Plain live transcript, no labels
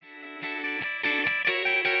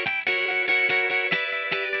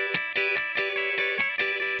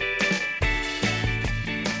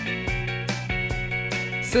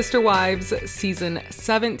Sister Wives, Season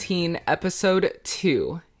 17, Episode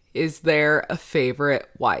 2. Is there a favorite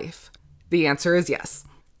wife? The answer is yes.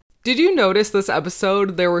 Did you notice this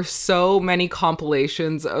episode? There were so many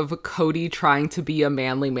compilations of Cody trying to be a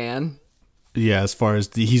manly man. Yeah, as far as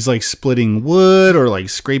he's like splitting wood or like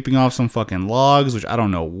scraping off some fucking logs, which I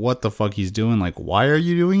don't know what the fuck he's doing. Like, why are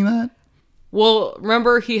you doing that? Well,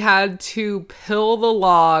 remember he had to pill the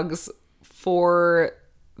logs for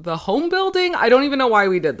the home building? I don't even know why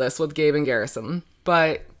we did this with Gabe and Garrison,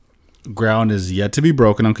 but ground is yet to be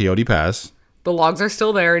broken on Coyote Pass. The logs are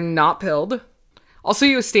still there and not pilled. Also,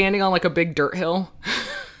 he was standing on like a big dirt hill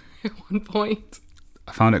at one point.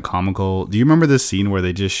 I found it comical. Do you remember this scene where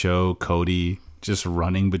they just show Cody just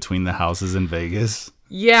running between the houses in Vegas?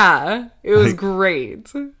 Yeah, it was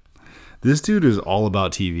great. This dude is all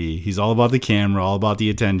about TV. He's all about the camera, all about the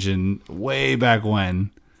attention, way back when.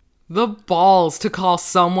 The balls to call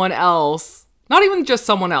someone else, not even just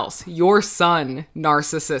someone else, your son,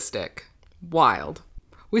 narcissistic. Wild.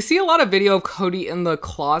 We see a lot of video of Cody in the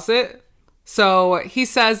closet. So he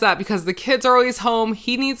says that because the kids are always home,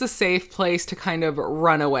 he needs a safe place to kind of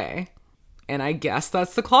run away. And I guess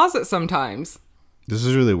that's the closet sometimes. This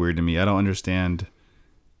is really weird to me. I don't understand.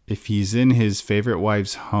 If he's in his favorite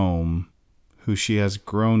wife's home, who she has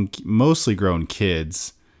mostly grown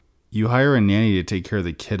kids, you hire a nanny to take care of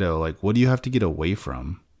the kiddo. Like, what do you have to get away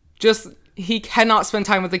from? Just, he cannot spend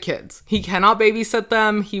time with the kids. He cannot babysit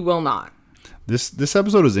them. He will not. This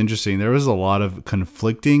episode was interesting. There was a lot of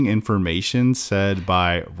conflicting information said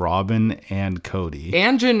by Robin and Cody.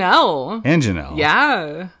 And Janelle.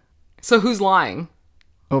 Yeah. So who's lying?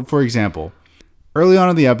 Oh, for example, early on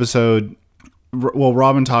in the episode,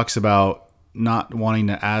 Robin talks about not wanting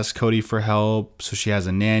to ask Cody for help, so she has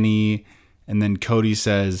a nanny. And then Cody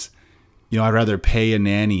says, I'd rather pay a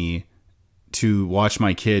nanny to watch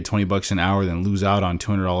my kid $20 an hour than lose out on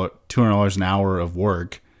 $200 an hour of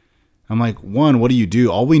work. I'm like, one, what do you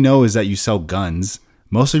do? All we know is that you sell guns.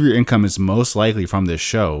 Most of your income is most likely from this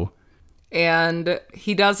show. And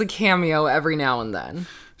he does a cameo every now and then.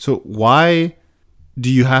 So why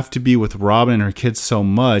do you have to be with Robin and her kids so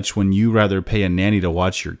much when you rather pay a nanny to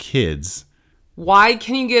watch your kids? Why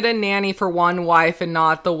can you get a nanny for one wife and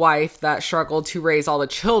not the wife that struggled to raise all the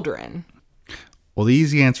children? Well, the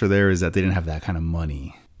easy answer there is that they didn't have that kind of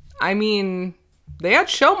money. I mean, they had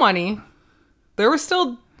show money. There was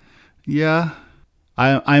still... Yeah.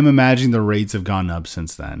 I'm imagining the rates have gone up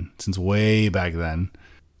since then. Since way back then.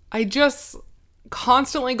 I just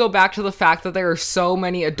constantly go back to the fact that there are so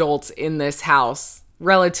many adults in this house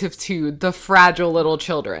relative to the fragile little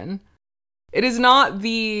children. It is not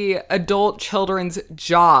the adult children's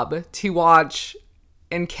job to watch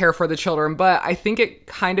and care for the children, but I think it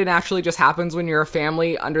kind of naturally just happens when you're a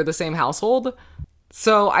family under the same household.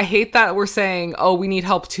 So I hate that we're saying, oh, we need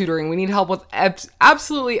help tutoring. We need help with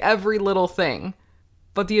absolutely every little thing.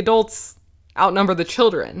 But the adults outnumber the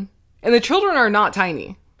children. And the children are not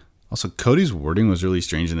tiny. Also, Cody's wording was really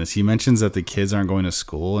strange in this. He mentions that the kids aren't going to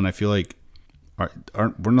school. And I feel like,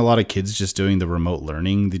 weren't a lot of kids just doing the remote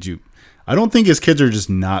learning? I don't think his kids are just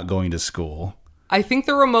not going to school. I think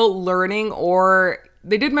the remote learning, or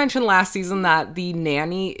they did mention last season that the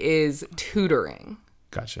nanny is tutoring.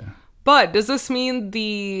 Gotcha. But does this mean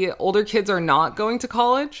the older kids are not going to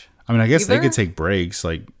college? I mean, I guess they could take breaks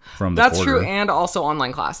like from the That's quarter. true, and also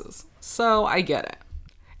online classes. So I get it.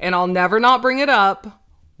 And I'll never not bring it up.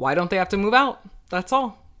 Why don't they have to move out? That's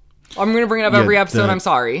all. I'm going to bring it up every episode. I'm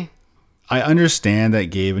sorry. I understand that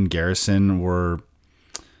Gabe and Garrison were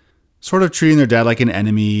sort of treating their dad like an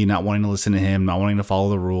enemy, not wanting to listen to him, not wanting to follow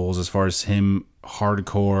the rules as far as him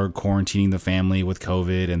hardcore quarantining the family with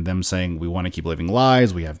COVID and them saying, we want to keep living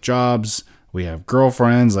lives, we have jobs, we have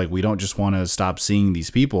girlfriends, like we don't just want to stop seeing these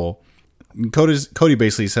people. Cody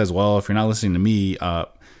basically says, well, if you're not listening to me, I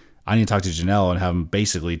need to talk to Janelle and have him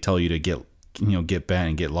basically tell you to get bent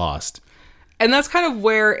and get lost. And that's kind of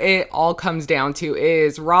where it all comes down to,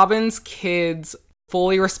 is Robin's kids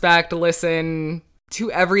fully respect, listen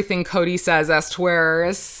to everything Cody says, as to where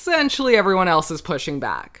essentially everyone else is pushing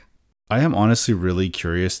back. I am honestly really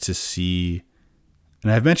curious to see,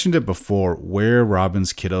 and I've mentioned it before, where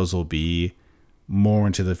Robin's kiddos will be more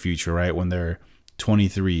into the future, right? When they're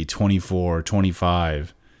 23, 24,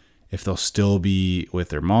 25, if they'll still be with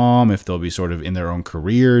their mom, if they'll be sort of in their own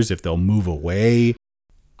careers, if they'll move away.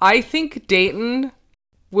 I think Dayton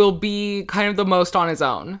will be kind of the most on his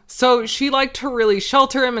own. So she liked to really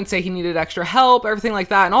shelter him and say he needed extra help, everything like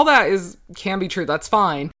that. And all that can be true. That's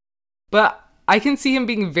fine. But I can see him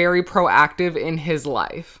being very proactive in his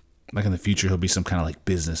life. Like in the future, he'll be some kind of like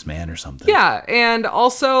businessman or something. Yeah. And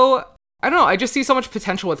also, I don't know. I just see so much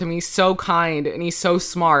potential with him. He's so kind and he's so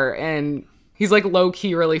smart and he's like low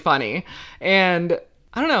key really funny. And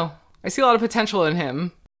I don't know. I see a lot of potential in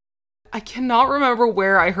him. I cannot remember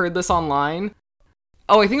where I heard this online.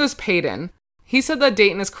 Oh, I think it was Peyton. He said that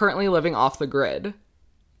Dayton is currently living off the grid.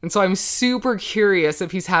 And so I'm super curious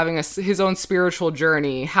if he's having his own spiritual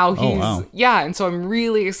journey, how he's... Oh, wow. Yeah, and so I'm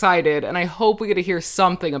really excited, and I hope we get to hear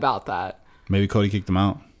something about that. Maybe Cody kicked him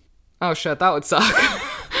out. Oh, shit, that would suck.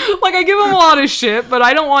 Like, I give him a lot of shit, but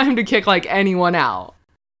I don't want him to kick, like, anyone out.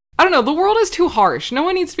 I don't know, the world is too harsh. No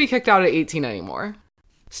one needs to be kicked out at 18 anymore.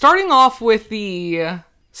 Starting off with the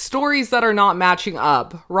stories that are not matching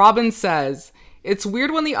up, Robin says, it's weird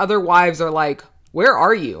when the other wives are like, where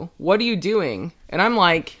are you? What are you doing? And I'm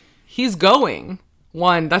like, he's going.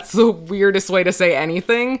 One, that's the weirdest way to say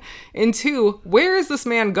anything. And two, where is this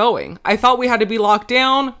man going? I thought we had to be locked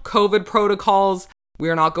down, COVID protocols. We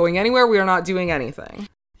are not going anywhere. We are not doing anything.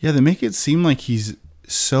 Yeah, they make it seem like he's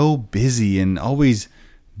so busy and always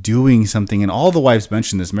doing something. And all the wives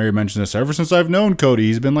mention this. Mary mentioned this. Ever since I've known Cody,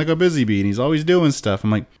 he's been like a busy bee and he's always doing stuff.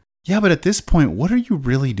 I'm like, yeah, but at this point, what are you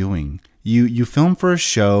really doing? You film for a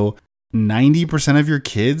show. 90% of your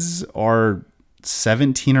kids are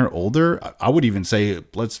 17 or older. I would even say,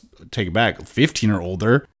 let's take it back, 15 or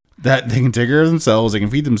older, that they can take care of themselves, they can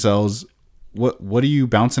feed themselves. What are you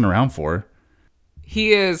bouncing around for?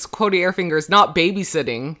 He is, Cody Airfingers, not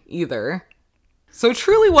babysitting either. So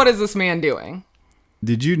truly, what is this man doing?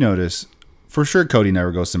 Did you notice, for sure Cody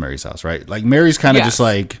never goes to Mary's house, right? Like Mary's kind of just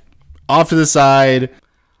like off to the side.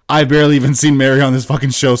 I've barely even seen Mary on this fucking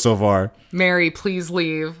show so far. Mary, please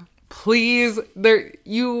leave. Please,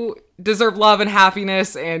 you deserve love and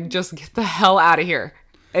happiness and just get the hell out of here.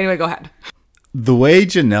 Anyway, go ahead. The way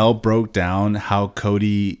Janelle broke down how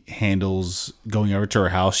Cody handles going over to her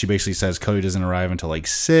house, she basically says Cody doesn't arrive until like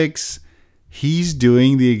 6. He's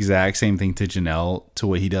doing the exact same thing to Janelle to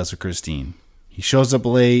what he does with Christine. He shows up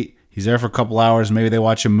late. He's there for a couple hours. Maybe they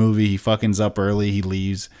watch a movie. He fucking's up early. He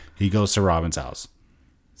leaves. He goes to Robin's house.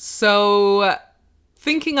 So...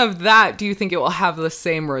 thinking of that, do you think it will have the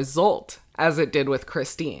same result as it did with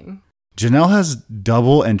Christine? Janelle has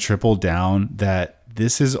double and triple down that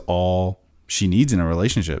this is all she needs in a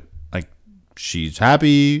relationship. Like, she's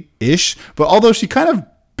happy-ish, but although she kind of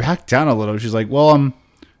backed down a little, she's like, well,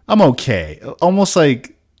 I'm okay. Almost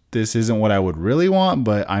like this isn't what I would really want,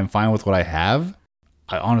 but I'm fine with what I have.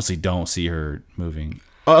 I honestly don't see her moving.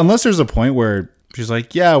 Unless there's a point where she's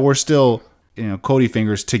like, yeah, we're still... Cody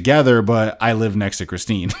fingers together, but I live next to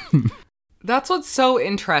Christine. That's what's so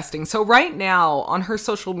interesting. So right now on her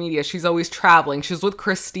social media, she's always traveling. She's with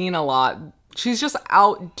Christine a lot. She's just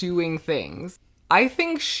out doing things. I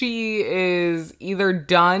think she is either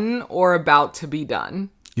done or about to be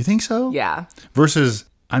done. You think so? Yeah. Versus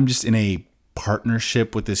I'm just in a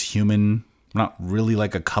partnership with this human, not really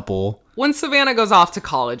like a couple. When Savannah goes off to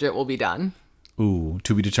college, it will be done. Ooh,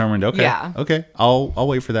 to be determined. Okay. Yeah. Okay. I'll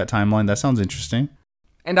wait for that timeline. That sounds interesting.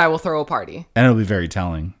 And I will throw a party. And it'll be very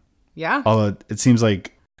telling. Yeah. Although it seems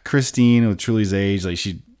like Christine with Truly's age, like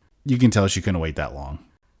you can tell she couldn't wait that long.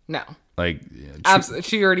 No. Like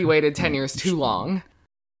she already waited 10 years too long.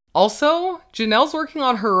 Also, Janelle's working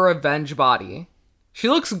on her revenge body. She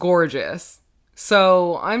looks gorgeous.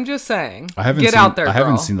 So I'm just saying, get out there, girl. I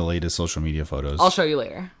haven't seen the latest social media photos. I'll show you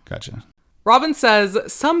later. Gotcha. Robin says,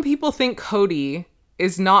 some people think Cody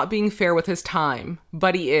is not being fair with his time,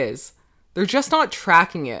 but he is. They're just not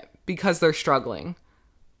tracking it because they're struggling.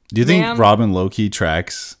 Do you think Robin low-key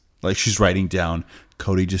tracks? Like she's writing down,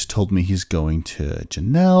 Cody just told me he's going to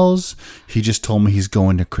Janelle's. He just told me he's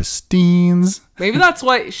going to Christine's. Maybe that's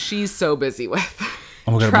what she's so busy with.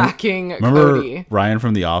 Oh my God, tracking remember Cody. Ryan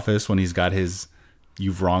from The Office when he's got his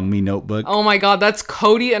You've Wronged Me notebook? Oh my God, that's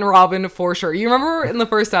Cody and Robin for sure. You remember in the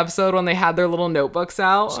first episode when they had their little notebooks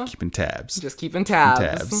out? Just keeping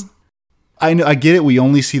tabs. I know, I get it. We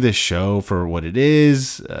only see this show for what it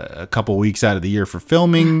is, a couple weeks out of the year for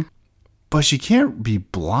filming. But she can't be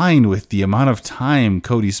blind with the amount of time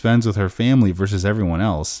Cody spends with her family versus everyone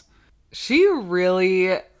else. She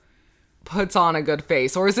really puts on a good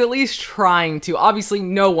face, or is at least trying to. Obviously,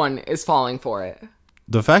 no one is falling for it.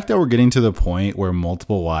 The fact that we're getting to the point where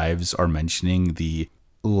multiple wives are mentioning the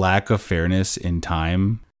lack of fairness in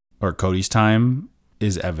time, or Cody's time,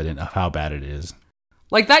 is evident of how bad it is.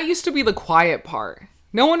 Like, that used to be the quiet part.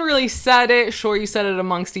 No one really said it. Sure, you said it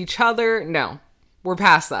amongst each other. No, we're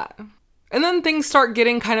past that. And then things start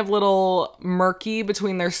getting kind of little murky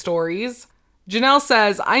between their stories. Janelle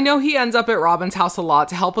says, I know he ends up at Robin's house a lot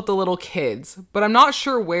to help with the little kids, but I'm not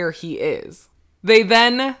sure where he is. They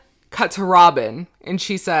then cut to Robin, and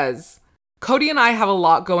she says, Cody and I have a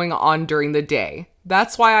lot going on during the day.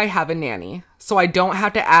 That's why I have a nanny, so I don't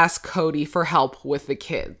have to ask Cody for help with the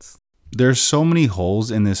kids. There's so many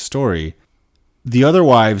holes in this story. The other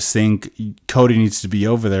wives think Cody needs to be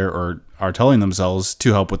over there, or are telling themselves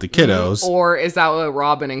to help with the kiddos. Or is that what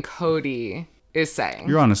Robin and Cody is saying?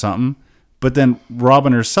 You're onto something. But then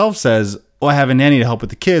Robin herself says, oh, I have a nanny to help with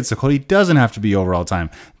the kids, so Cody doesn't have to be over all the time.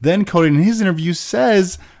 Then Cody in his interview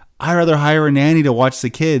says, I'd rather hire a nanny to watch the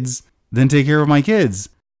kids than take care of my kids.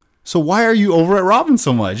 So why are you over at Robin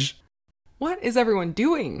so much? What is everyone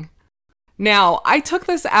doing? Now, I took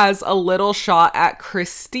this as a little shot at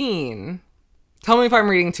Christine. Tell me if I'm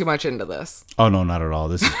reading too much into this. Oh, no, not at all.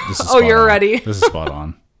 This is Oh, spot you're on. ready? This is spot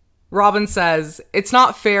on. Robin says, it's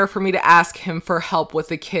not fair for me to ask him for help with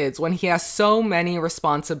the kids when he has so many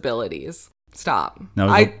responsibilities. Stop.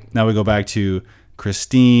 Now we go back to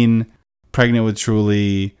Christine, pregnant with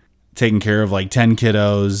Truly, taking care of like 10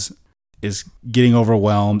 kiddos, is getting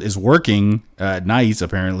overwhelmed, is working at nights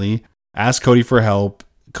apparently, asks Cody for help.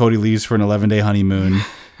 Cody leaves for an 11-day honeymoon.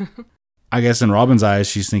 I guess in Robin's eyes,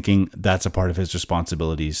 she's thinking that's a part of his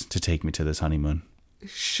responsibilities to take me to this honeymoon.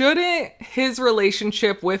 Shouldn't his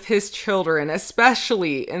relationship with his children,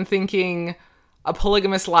 especially in thinking a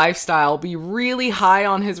polygamous lifestyle, be really high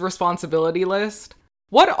on his responsibility list?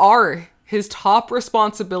 What are his top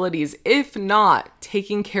responsibilities, if not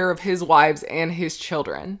taking care of his wives and his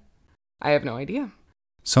children? I have no idea.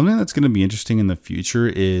 Something that's going to be interesting in the future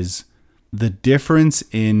is the difference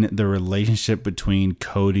in the relationship between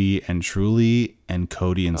Cody and Truly and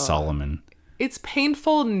Cody and Solomon. It's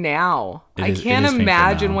painful now. It I is can't painful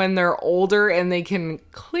imagine now. when they're older and they can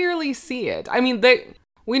clearly see it. I mean,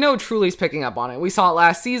 we know Truly's picking up on it. We saw it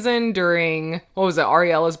last season during, what was it,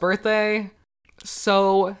 Ariella's birthday?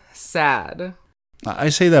 So sad. I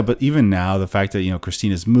say that, but even now, the fact that,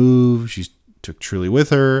 Christina's moved, she took Truly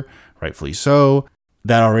with her, rightfully so,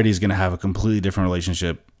 that already is going to have a completely different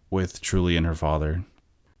relationship with Truly and her father.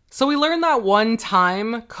 So we learned that one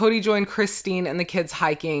time Cody joined Christine and the kids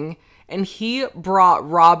hiking, and he brought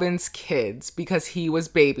Robin's kids because he was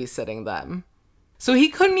babysitting them. So he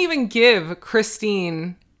couldn't even give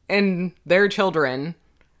Christine and their children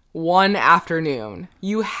one afternoon.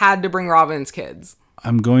 You had to bring Robin's kids.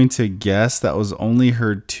 I'm going to guess that was only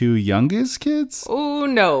her 2 youngest kids? Oh,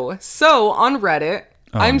 no. So on Reddit,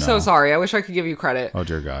 I'm so sorry. I wish I could give you credit. Oh,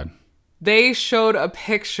 dear God. They showed a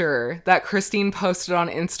picture that Christine posted on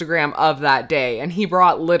Instagram of that day, and he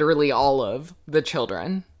brought literally all of the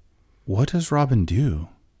children. What does Robin do?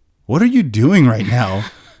 What are you doing right now?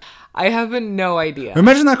 I have no idea.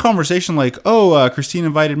 Imagine that conversation like, Christine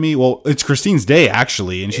invited me. Well, it's Christine's day,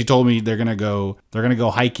 actually, and she told me they're going to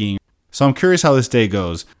go hiking. So I'm curious how this day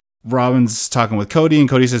goes. Robin's talking with Cody, and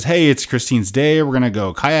Cody says, hey, it's Christine's day. We're going to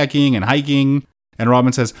go kayaking and hiking. And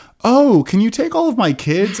Robin says, oh, can you take all of my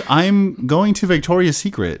kids? I'm going to Victoria's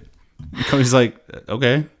Secret. And Cody's like,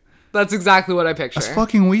 okay. That's exactly what I picture. That's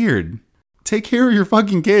fucking weird. Take care of your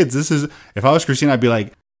fucking kids. If I was Christine, I'd be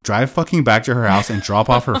like, drive fucking back to her house and drop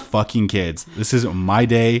off her fucking kids. This is my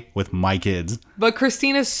day with my kids. But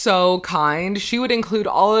Christine is so kind. She would include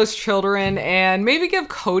all those children and maybe give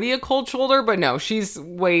Cody a cold shoulder. But no, she's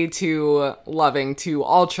way too loving to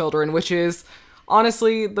all children, which is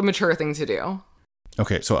honestly the mature thing to do.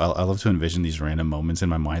 Okay, so I love to envision these random moments in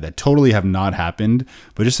my mind that totally have not happened.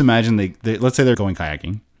 But just imagine they let's say they're going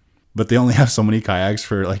kayaking, but they only have so many kayaks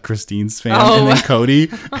for like Christine's fam and then Cody.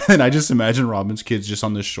 And I just imagine Robin's kids just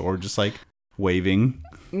on the shore, just like waving.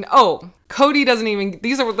 Oh, Cody doesn't even,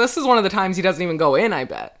 this is one of the times he doesn't even go in, I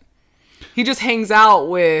bet. He just hangs out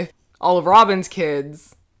with all of Robin's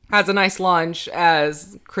kids, has a nice lunch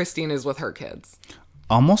as Christine is with her kids.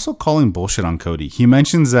 I'm also calling bullshit on Cody. He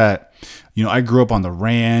mentions that, I grew up on the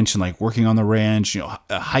ranch and like working on the ranch,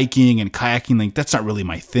 hiking and kayaking. Like, that's not really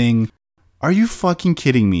my thing. Are you fucking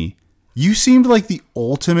kidding me? You seemed like the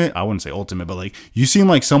ultimate, I wouldn't say ultimate, but like you seem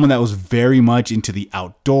like someone that was very much into the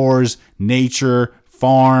outdoors, nature,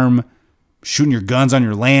 farm, shooting your guns on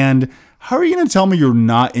your land. How are you going to tell me you're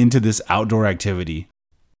not into this outdoor activity?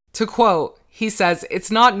 To quote, he says,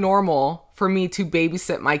 it's not normal for me to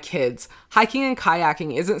babysit my kids. Hiking and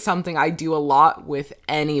kayaking isn't something I do a lot with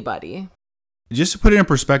anybody. Just to put it in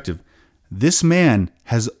perspective, this man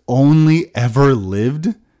has only ever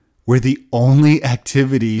lived where the only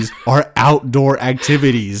activities are outdoor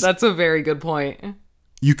activities. That's a very good point.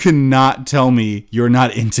 You cannot tell me you're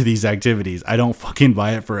not into these activities. I don't fucking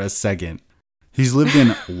buy it for a second. He's lived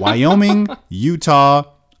in Wyoming, Utah,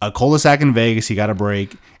 a cul-de-sac in Vegas, he got a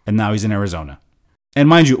break, and now he's in Arizona. And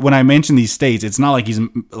mind you, when I mention these states, it's not like he's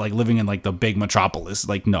like living in like the big metropolis.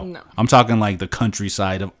 Like, no. I'm talking like the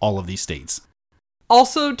countryside of all of these states.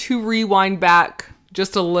 Also, to rewind back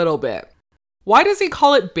just a little bit, Why does he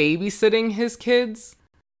call it babysitting his kids?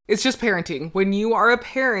 It's just parenting. When you are a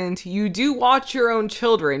parent, you do watch your own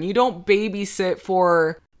children. You don't babysit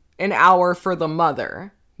for an hour for the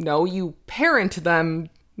mother. No, you parent them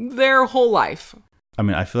their whole life. I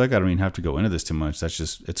mean, I feel like I don't even have to go into this too much.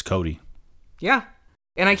 It's Cody. Yeah.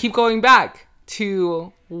 And I keep going back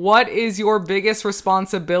to what is your biggest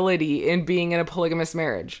responsibility in being in a polygamous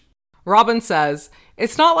marriage? Robin says,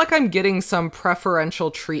 it's not like I'm getting some preferential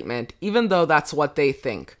treatment, even though that's what they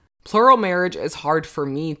think. Plural marriage is hard for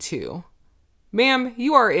me too. Ma'am,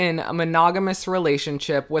 you are in a monogamous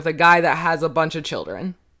relationship with a guy that has a bunch of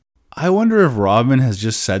children. I wonder if Robin has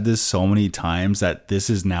just said this so many times that this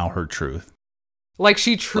is now her truth. Like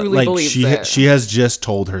she truly believes it. She has just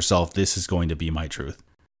told herself this is going to be my truth.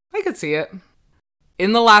 I could see it.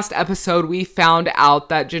 In the last episode, we found out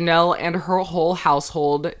that Janelle and her whole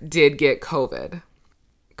household did get COVID.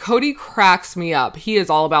 Cody cracks me up. He is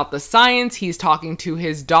all about the science. He's talking to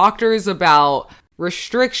his doctors about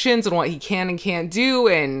restrictions and what he can and can't do,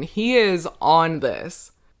 and he is on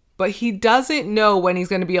this. But he doesn't know when he's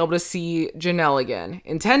going to be able to see Janelle again.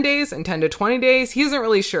 In 10 days, in 10 to 20 days, he isn't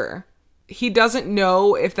really sure. He doesn't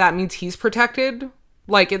know if that means he's protected.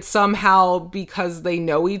 Like it's somehow because they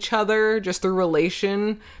know each other just through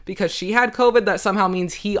relation, because she had COVID, that somehow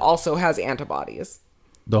means he also has antibodies.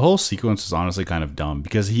 The whole sequence is honestly kind of dumb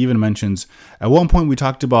because he even mentions at one point we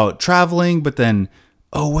talked about traveling, but then,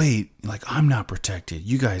 oh wait, like I'm not protected.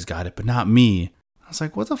 You guys got it, but not me. I was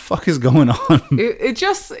like, what the fuck is going on? It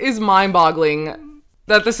just is mind-boggling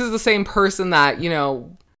that this is the same person that, you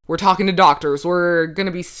know, we're talking to doctors. We're going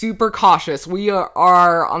to be super cautious. We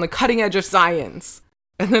are on the cutting edge of science.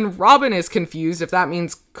 And then Robin is confused if that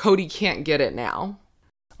means Cody can't get it now.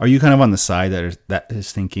 Are you kind of on the side that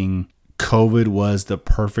is thinking COVID was the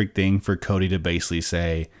perfect thing for Cody to basically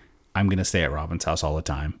say, I'm going to stay at Robin's house all the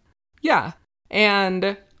time? Yeah.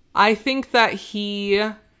 And I think that he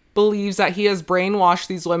believes that he has brainwashed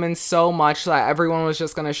these women so much that everyone was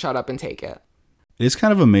just going to shut up and take it. It's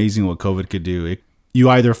kind of amazing what COVID could do. You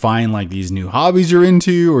either find like these new hobbies you're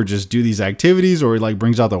into or just do these activities, or it like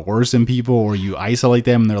brings out the worst in people, or you isolate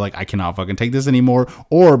them and they're like, I cannot fucking take this anymore.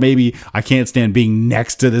 Or maybe I can't stand being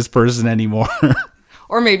next to this person anymore.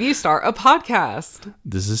 Or maybe you start a podcast.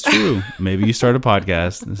 This is true. Maybe you start a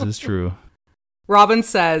podcast. This is true. Robin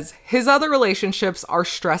says his other relationships are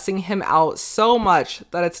stressing him out so much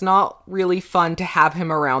that it's not really fun to have him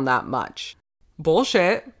around that much.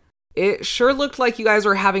 Bullshit. It sure looked like you guys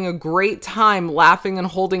were having a great time laughing and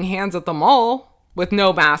holding hands at the mall with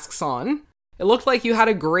no masks on. It looked like you had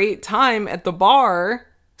a great time at the bar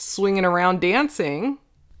swinging around dancing.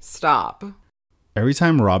 Stop. Every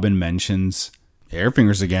time Robin mentions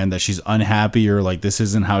Airfingers again, that she's unhappy or like this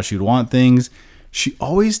isn't how she'd want things, she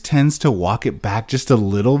always tends to walk it back just a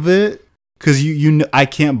little bit because you know, I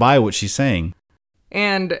can't buy what she's saying.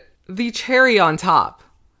 And the cherry on top,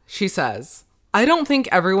 she says, I don't think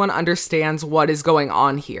everyone understands what is going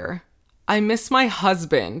on here. I miss my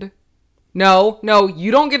husband. No, you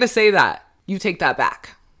don't get to say that. You take that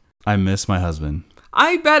back. I miss my husband.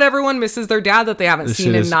 I bet everyone misses their dad that they haven't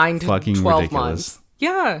seen in 9 to 12 ridiculous. months.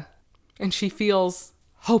 Yeah. And she feels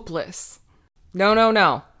hopeless.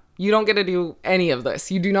 No. You don't get to do any of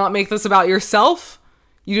this. You do not make this about yourself.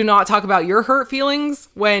 You do not talk about your hurt feelings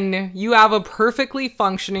when you have a perfectly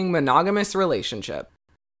functioning monogamous relationship.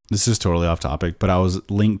 This is totally off topic, but I was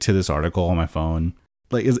linked to this article on my phone.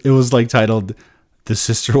 Like it was like titled, "The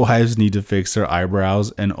Sister Wives Need to Fix Their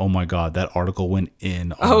Eyebrows," and oh my god, that article went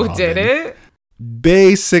in on Robin. Did it?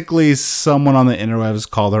 Basically, someone on the interwebs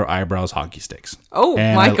called her eyebrows hockey sticks. Oh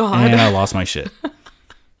my god. And I lost my shit.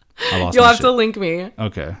 You'll have to link me.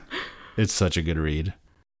 Okay. It's such a good read.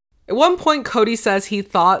 At one point, Cody says he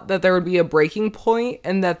thought that there would be a breaking point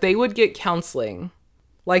and that they would get counseling.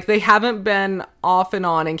 Like, they haven't been off and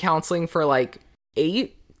on in counseling for like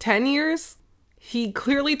 8-10 years. He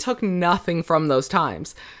clearly took nothing from those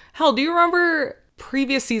times. Hell, do you remember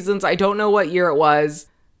previous seasons? I don't know what year it was.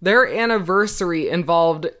 Their anniversary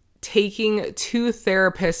involved taking 2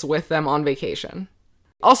 therapists with them on vacation.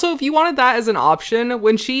 Also, if you wanted that as an option,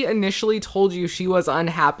 when she initially told you she was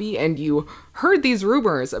unhappy and you heard these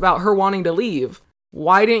rumors about her wanting to leave,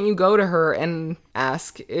 why didn't you go to her and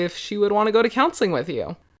ask if she would want to go to counseling with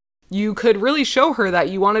you? You could really show her that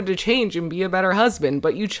you wanted to change and be a better husband,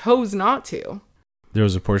 but you chose not to. There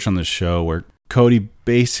was a portion on the show where Cody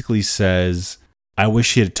basically says, I wish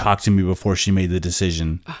she had talked to me before she made the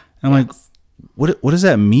decision. And I'm like, what does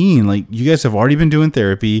that mean? Like, you guys have already been doing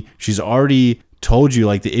therapy. She's already told you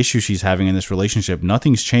like the issue she's having in this relationship.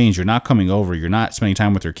 Nothing's changed. You're not coming over. You're not spending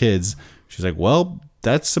time with her kids. She's like, well,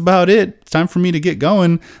 that's about it. It's time for me to get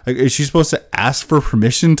going. Like, is she supposed to ask for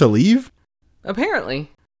permission to leave?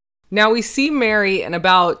 Apparently. Now we see Mary in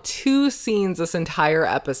about 2 scenes this entire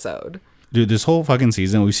episode. Dude, this whole fucking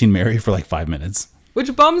season, we've seen Mary for like 5 minutes.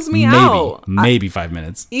 Which bums me out. Maybe 5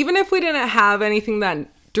 minutes. Even if we didn't have anything that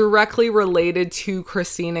directly related to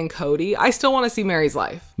Christine and Cody, I still want to see Mary's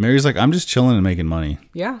life. Mary's like, I'm just chilling and making money.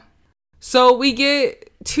 Yeah. So we get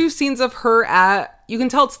 2 scenes of her at, you can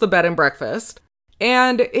tell it's the bed and breakfast.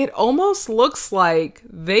 And it almost looks like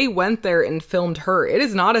they went there and filmed her. It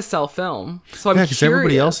is not a self-film. So I'm curious. Because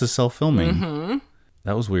everybody else is self-filming. Mm-hmm.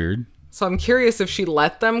 That was weird. So I'm curious if she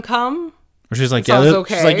let them come. Or she's like,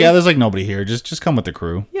 there's like nobody here. Just come with the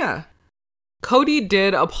crew. Yeah. Cody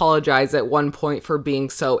did apologize at one point for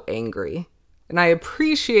being so angry. And I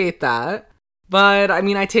appreciate that. But I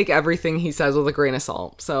mean, I take everything he says with a grain of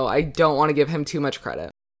salt. So I don't want to give him too much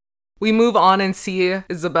credit. We move on and see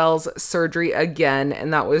Isabel's surgery again,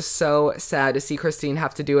 and that was so sad to see Christine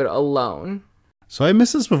have to do it alone. So I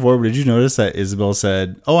missed this before, but did you notice that Isabel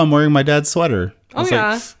said, "Oh, I'm wearing my dad's sweater"? Oh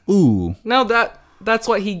yeah. Like, ooh. No, that's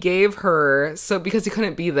what he gave her. So because he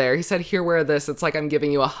couldn't be there, he said, "Here, wear this. It's like I'm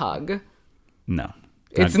giving you a hug." No,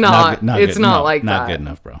 it's not. It's not like that. Not good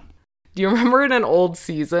enough, bro. Do you remember in an old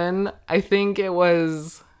season? I think it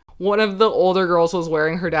was one of the older girls was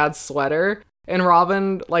wearing her dad's sweater. And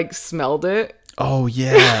Robin, like, smelled it. Oh,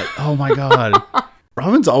 yeah. Oh, my God.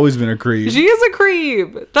 Robin's always been a creep. She is a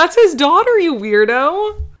creep. That's his daughter, you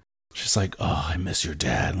weirdo. She's like, oh, I miss your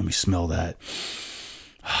dad. Let me smell that.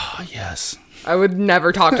 Oh, yes. I would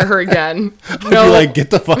never talk to her again. No. Like,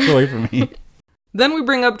 get the fuck away from me. Then we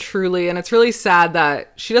bring up Truly, and it's really sad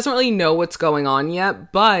that she doesn't really know what's going on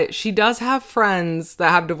yet, but she does have friends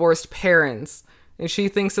that have divorced parents, and she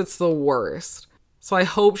thinks it's the worst. So I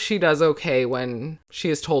hope she does okay when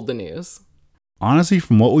she is told the news. Honestly,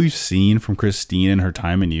 from what we've seen from Christine and her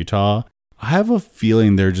time in Utah, I have a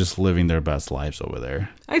feeling they're just living their best lives over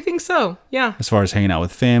there. I think so, yeah. As far as hanging out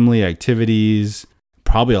with family, activities,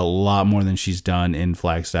 probably a lot more than she's done in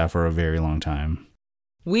Flagstaff for a very long time.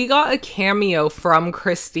 We got a cameo from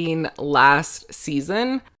Christine last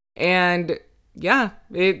season, and yeah,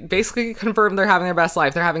 it basically confirmed they're having their best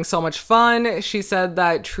life. They're having so much fun. She said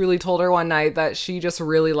that Truly told her one night that she just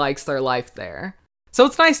really likes their life there. So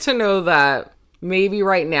it's nice to know that maybe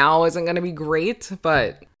right now isn't going to be great,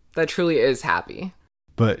 but that Truly is happy.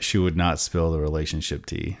 But she would not spill the relationship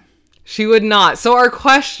tea. She would not. So our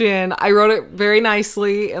question, I wrote it very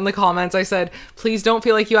nicely in the comments. I said, please don't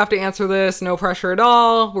feel like you have to answer this. No pressure at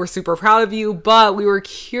all. We're super proud of you, but we were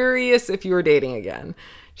curious if you were dating again.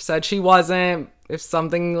 She said she wasn't. If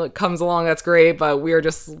something comes along, that's great, but we are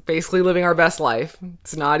just basically living our best life.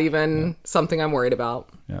 It's not even something I'm worried about.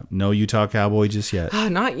 Yeah. No Utah Cowboy just yet.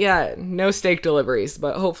 Not yet. No steak deliveries,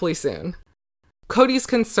 but hopefully soon. Cody's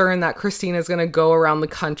concerned that Christine is going to go around the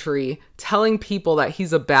country telling people that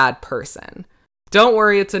he's a bad person. Don't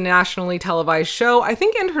worry, it's a nationally televised show. I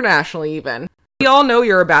think internationally even. We all know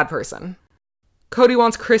you're a bad person. Cody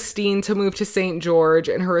wants Christine to move to St. George,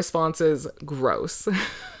 and her response is gross.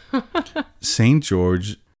 St.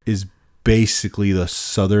 George is basically the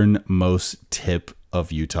southernmost tip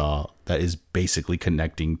of Utah that is basically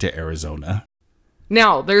connecting to Arizona.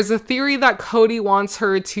 Now, there's a theory that Cody wants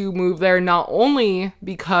her to move there not only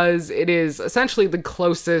because it is essentially the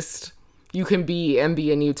closest you can be and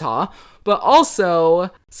be in Utah, but also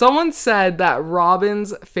someone said that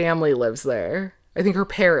Robin's family lives there. I think her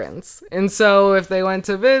parents. And so if they went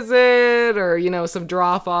to visit or, some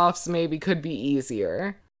drop-offs maybe could be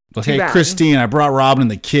easier. Okay, Christine, I brought Robin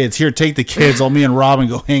and the kids. Here, take the kids. Let me and Robin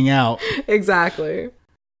go hang out. Exactly.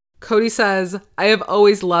 Cody says, I have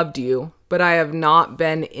always loved you, but I have not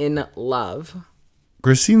been in love.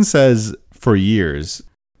 Christine says for years.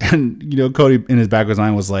 And, Cody in his back of his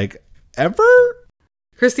mind was like, ever?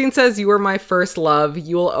 Christine says, you were my first love.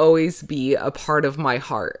 You will always be a part of my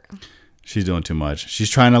heart. She's doing too much.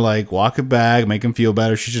 She's trying to walk it back, make him feel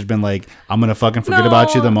better. She's just been like, I'm going to fucking forget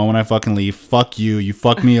about you the moment I fucking leave. Fuck you. You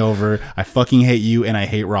fuck me over. I fucking hate you and I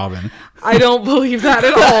hate Robin. I don't believe that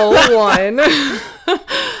at all. One.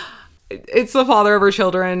 It's the father of her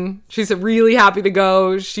children. She's really happy to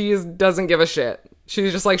go. She doesn't give a shit.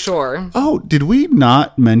 She's just like, sure. Oh, did we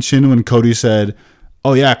not mention when Cody said,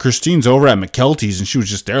 oh yeah, Christine's over at McKelty's and she was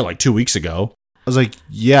just there 2 weeks ago? I was like,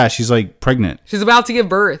 yeah, she's pregnant. She's about to give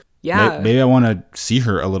birth. Yeah. Maybe I want to see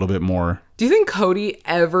her a little bit more. Do you think Cody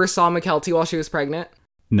ever saw McKelty while she was pregnant?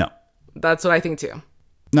 No. That's what I think too.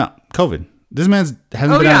 No, COVID. This man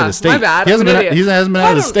hasn't been out of the state. My bad. He hasn't been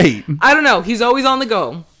out of the state. I don't know. He's always on the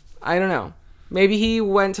go. I don't know. Maybe he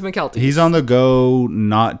went to McKelty. He's on the go,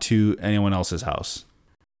 not to anyone else's house.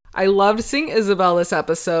 I loved seeing Isabel this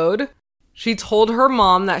episode. She told her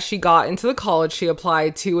mom that she got into the college she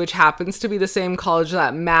applied to, which happens to be the same college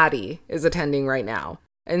that Maddie is attending right now.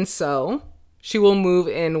 And so she will move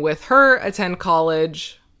in with her, attend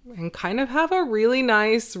college, and kind of have a really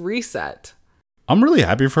nice reset. I'm really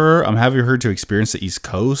happy for her. I'm happy for her to experience the East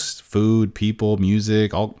Coast, food, people,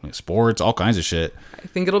 music, all sports, all kinds of shit. I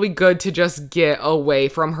think it'll be good to just get away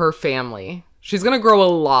from her family. She's going to grow a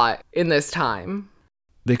lot in this time.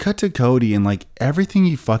 They cut to Cody and like everything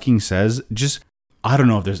he fucking says, just, I don't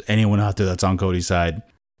know if there's anyone out there that's on Cody's side,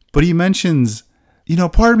 but he mentions,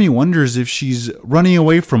 part of me wonders if she's running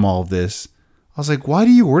away from all of this. I was like, why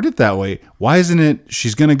do you word it that way? Why isn't it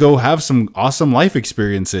she's going to go have some awesome life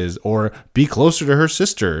experiences or be closer to her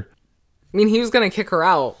sister? I mean, he was going to kick her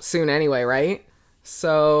out soon anyway, right?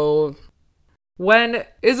 So when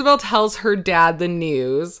Isabel tells her dad the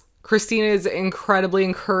news, Christine is incredibly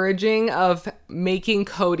encouraging of making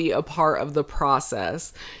Cody a part of the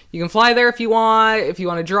process. You can fly there if you want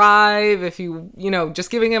to drive, if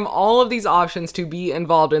just giving him all of these options to be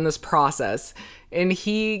involved in this process. And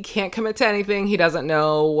he can't commit to anything. He doesn't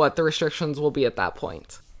know what the restrictions will be at that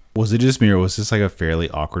point. Was it just me or was this like a fairly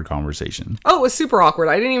awkward conversation? Oh, it was super awkward.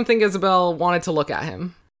 I didn't even think Isabel wanted to look at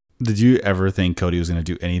him. Did you ever think Cody was going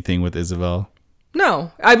to do anything with Isabel?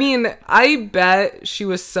 No. I mean, I bet she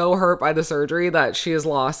was so hurt by the surgery that she has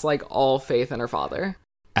lost like all faith in her father.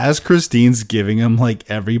 As Christine's giving him like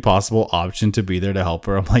every possible option to be there to help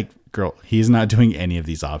her, I'm like, girl, he's not doing any of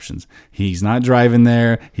these options. He's not driving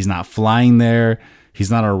there. He's not flying there.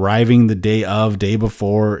 He's not arriving the day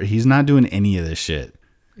before. He's not doing any of this shit.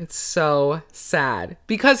 It's so sad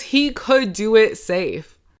because he could do it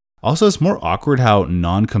safe. Also, it's more awkward how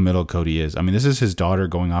non-committal Cody is. I mean, this is his daughter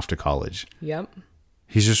going off to college. Yep.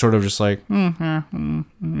 He's just sort of just like,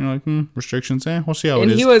 restrictions, we'll see how it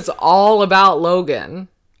is. And he was all about Logan,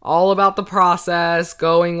 all about the process,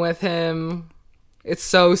 going with him. It's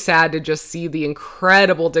so sad to just see the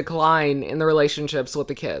incredible decline in the relationships with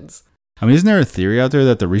the kids. I mean, isn't there a theory out there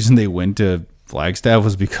that the reason they went to Flagstaff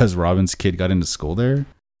was because Robin's kid got into school there?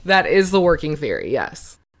 That is the working theory,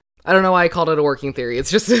 yes. I don't know why I called it a working theory.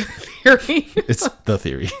 It's just a theory. It's the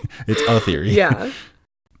theory. It's a theory. Yeah.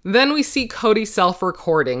 Then we see Cody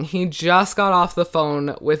self-recording. He just got off the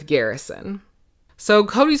phone with Garrison. So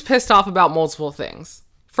Cody's pissed off about multiple things.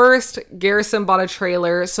 First, Garrison bought a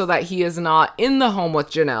trailer so that he is not in the home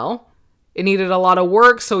with Janelle. It needed a lot of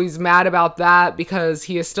work, so he's mad about that because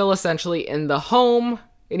he is still essentially in the home,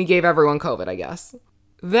 and he gave everyone COVID, I guess.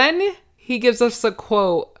 Then he gives us a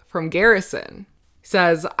quote from Garrison. He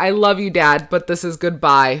says, "I love you, Dad, but this is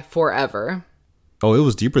goodbye forever." Oh, it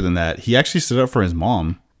was deeper than that. He actually stood up for his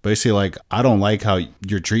mom. Basically, like, I don't like how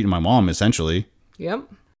you're treating my mom, essentially. Yep.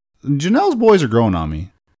 Janelle's boys are growing on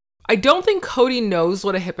me. I don't think Cody knows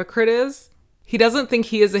what a hypocrite is. He doesn't think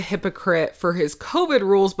he is a hypocrite for his COVID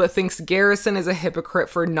rules, but thinks Garrison is a hypocrite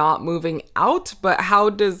for not moving out. But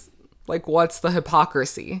what's the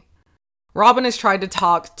hypocrisy? Robin has tried to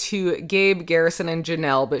talk to Gabe, Garrison, and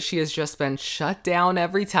Janelle, but she has just been shut down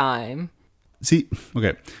every time. See,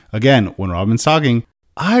 okay, again, when Robin's talking,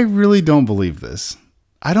 I really don't believe this.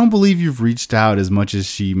 I don't believe you've reached out as much as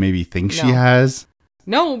she maybe thinks she has.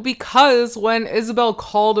 No, because when Isabel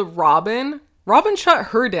called Robin shut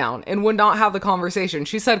her down and would not have the conversation.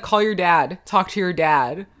 She said, call your dad, talk to your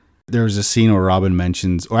dad. There's a scene where Robin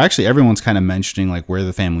mentions, or actually everyone's kind of mentioning like where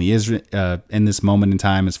the family is in this moment in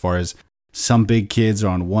time, as far as some big kids are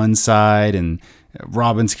on one side and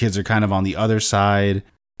Robin's kids are kind of on the other side.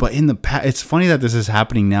 But in the past, it's funny that this is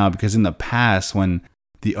happening now, because in the past, when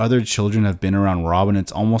the other children have been around Robin,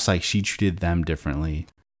 it's almost like she treated them differently.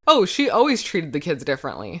 Oh, she always treated the kids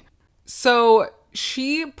differently. So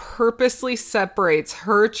she purposely separates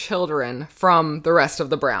her children from the rest of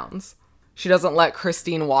the Browns. She doesn't let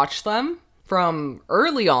Christine watch them from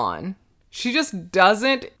early on. She just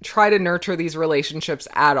doesn't try to nurture these relationships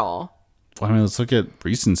at all. Well, I mean, let's look at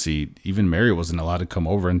recency. Even Mary wasn't allowed to come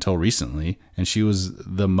over until recently, and she was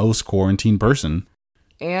the most quarantined person.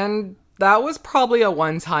 And that was probably a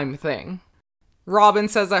one-time thing. Robin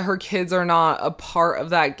says that her kids are not a part of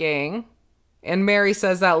that gang. And Mary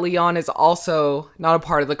says that Leon is also not a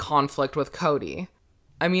part of the conflict with Cody.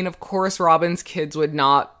 I mean, of course, Robin's kids would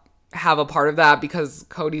not have a part of that because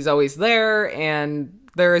Cody's always there and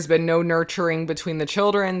there has been no nurturing between the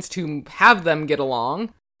children to have them get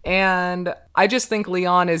along. And I just think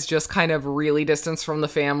Leon is just kind of really distanced from the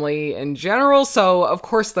family in general. So, of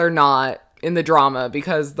course, they're not in the drama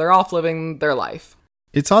because they're off living their life.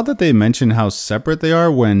 It's odd that they mention how separate they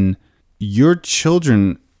are when your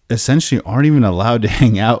children essentially aren't even allowed to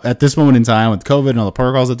hang out at this moment in time with COVID and all the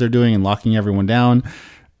protocols that they're doing and locking everyone down.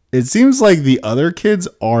 It seems like the other kids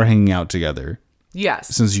are hanging out together. Yes.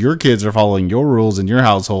 Since your kids are following your rules in your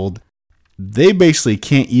household, they basically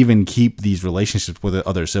can't even keep these relationships with the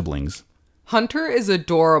other siblings. Hunter is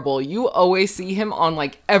adorable. You always see him on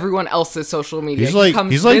like everyone else's social media. He's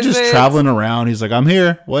like just traveling around. He's like, I'm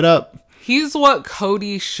here. What up? He's what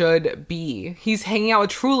Cody should be. He's hanging out with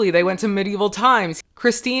Truly. They went to medieval times.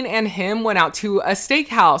 Christine and him went out to a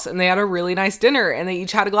steakhouse and they had a really nice dinner and they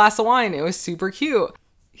each had a glass of wine. It was super cute.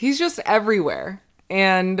 He's just everywhere.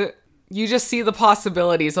 And you just see the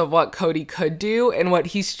possibilities of what Cody could do and what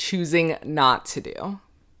he's choosing not to do.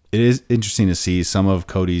 It is interesting to see some of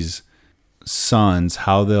Cody's sons,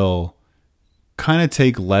 how they'll kind of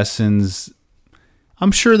take lessons.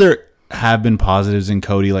 I'm sure there have been positives in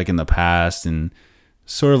Cody like in the past and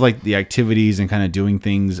sort of like the activities and kind of doing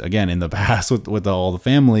things again in the past with all the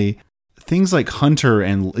family. Things like Hunter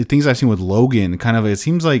and things I've seen with Logan, kind of, it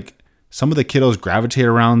seems like some of the kiddos gravitate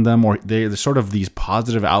around them, or they're sort of these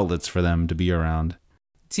positive outlets for them to be around.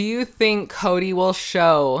 Do you think Cody will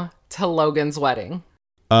show to Logan's wedding?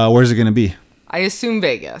 Where's it going to be? I assume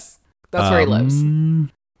Vegas. That's where he lives.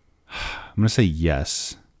 I'm going to say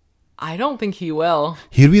yes. I don't think he will.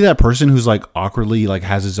 He'd be that person who's like awkwardly like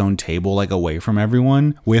has his own table like away from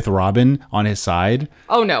everyone with Robin on his side.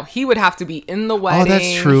 Oh no, he would have to be in the wedding. Oh,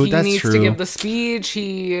 that's true. He needs to give the speech.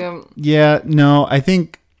 Yeah, no, I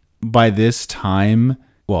think by this time,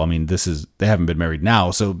 well, I mean, they haven't been married now,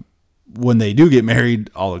 so when they do get married,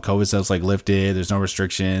 all the COVID stuff's like lifted. There's no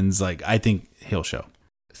restrictions. Like, I think he'll show.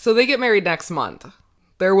 So they get married next month.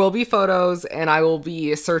 There will be photos, and I will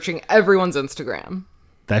be searching everyone's Instagram.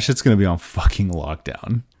 That shit's going to be on fucking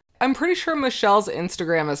lockdown. I'm pretty sure Michelle's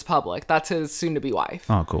Instagram is public. That's his soon-to-be wife.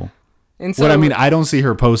 Oh, cool. And so, what I mean, I don't see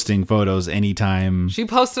her posting photos anytime. She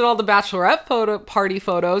posted all the bachelorette party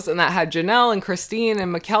photos, and that had Janelle and Christine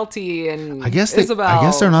and McKelty and Isabel. I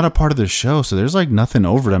guess they're not a part of the show, so there's like nothing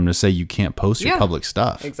over them to say you can't post your public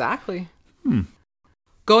stuff. Exactly.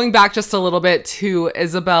 Going back just a little bit to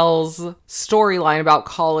Isabel's storyline about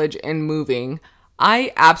college and moving,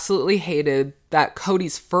 I absolutely hated that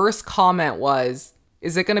Cody's first comment was,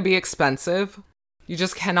 "Is it going to be expensive?" You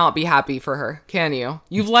just cannot be happy for her, can you?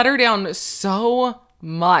 You've let her down so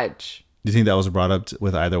much. Do you think that was brought up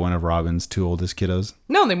with either one of Robin's two oldest kiddos?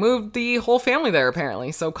 No, they moved the whole family there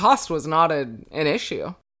apparently, so cost was not an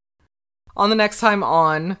issue. On the next time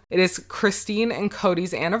on, it is Christine and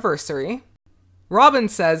Cody's anniversary. Robin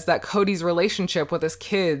says that Cody's relationship with his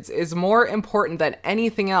kids is more important than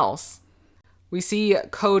anything else. We see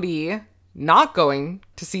Cody not going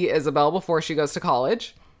to see Isabel before she goes to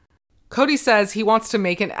college. Cody says he wants to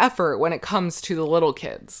make an effort when it comes to the little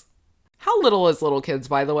kids. How little is little kids,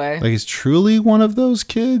 by the way? Like, is Truly one of those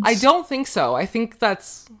kids? I don't think so. I think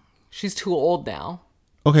she's too old now.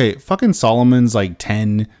 Okay, fucking Solomon's like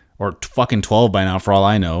 10 or fucking 12 by now, for all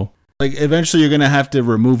I know. Like, eventually you're going to have to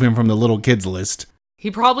remove him from the little kids list.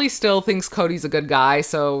 He probably still thinks Cody's a good guy,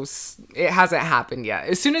 so it hasn't happened yet.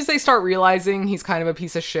 As soon as they start realizing he's kind of a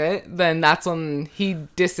piece of shit, then that's when he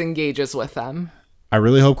disengages with them. I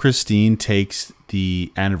really hope Christine takes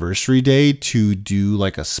the anniversary day to do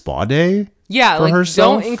like a spa day. Yeah, for like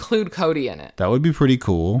herself. Don't include Cody in it. That would be pretty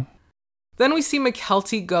cool. Then we see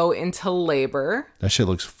McKelty go into labor. That shit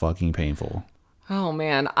looks fucking painful. Oh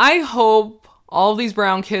man, I hope all these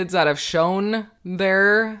brown kids that have shown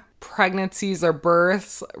their pregnancies or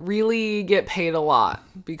births really get paid a lot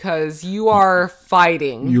because you are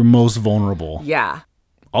fighting. You're most vulnerable. Yeah.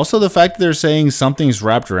 Also, the fact that they're saying something's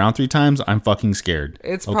wrapped around 3 times, I'm fucking scared.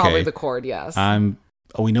 It's probably the cord, yes.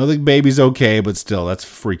 We know the baby's okay, but still, that's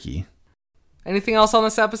freaky. Anything else on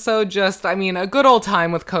this episode? A good old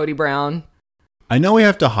time with Cody Brown. I know we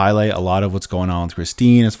have to highlight a lot of what's going on with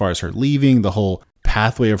Christine as far as her leaving, the whole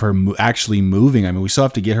pathway of her actually moving. I mean, we still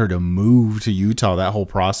have to get her to move to Utah, that whole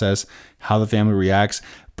process, how the family reacts.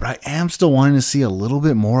 But I am still wanting to see a little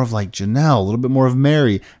bit more of like Janelle, a little bit more of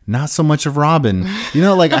Mary, not so much of Robin. You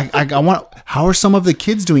know, like I want, how are some of the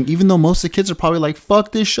kids doing? Even though most of the kids are probably like,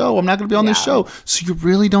 fuck this show, I'm not going to be on this show. So you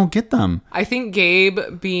really don't get them. I think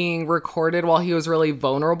Gabe being recorded while he was really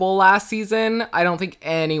vulnerable last season, I don't think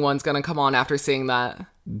anyone's going to come on after seeing that.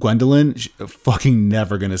 Gwendolyn, fucking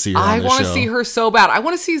never going to see her on the show. I want to see her so bad. I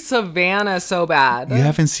want to see Savannah so bad. You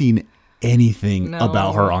haven't seen anything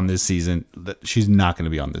about her on this season. That she's not going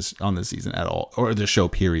to be on this season at all, or the show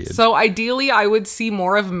period. So ideally I would see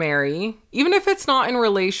more of Mary, even if it's not in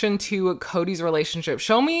relation to Cody's relationship.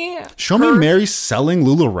 Show me Mary selling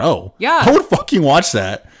LuLaRoe. Yeah, I would fucking watch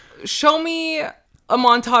that. Show me a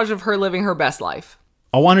montage of her living her best life.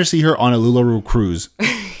 I want to see her on a LuLaRoe cruise.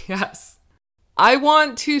 Yes. I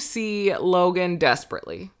want to see Logan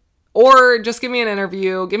desperately. Or just give me an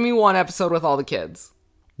interview. Give me one episode with all the kids.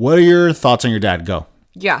 What are your thoughts on your dad? Go.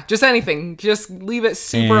 Yeah, just anything. Just leave it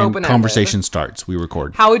super And open-ended. conversation starts. We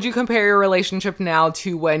record. How would you compare your relationship now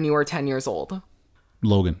to when you were 10 years old?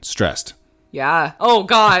 Logan, stressed. Yeah. Oh,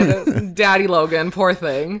 God. Daddy Logan. Poor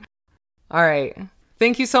thing. All right.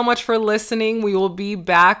 Thank you so much for listening. We will be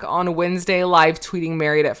back on Wednesday live tweeting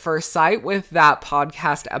Married at First Sight with that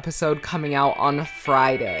podcast episode coming out on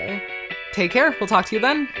Friday. Take care. We'll talk to you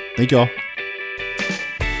then. Thank you all.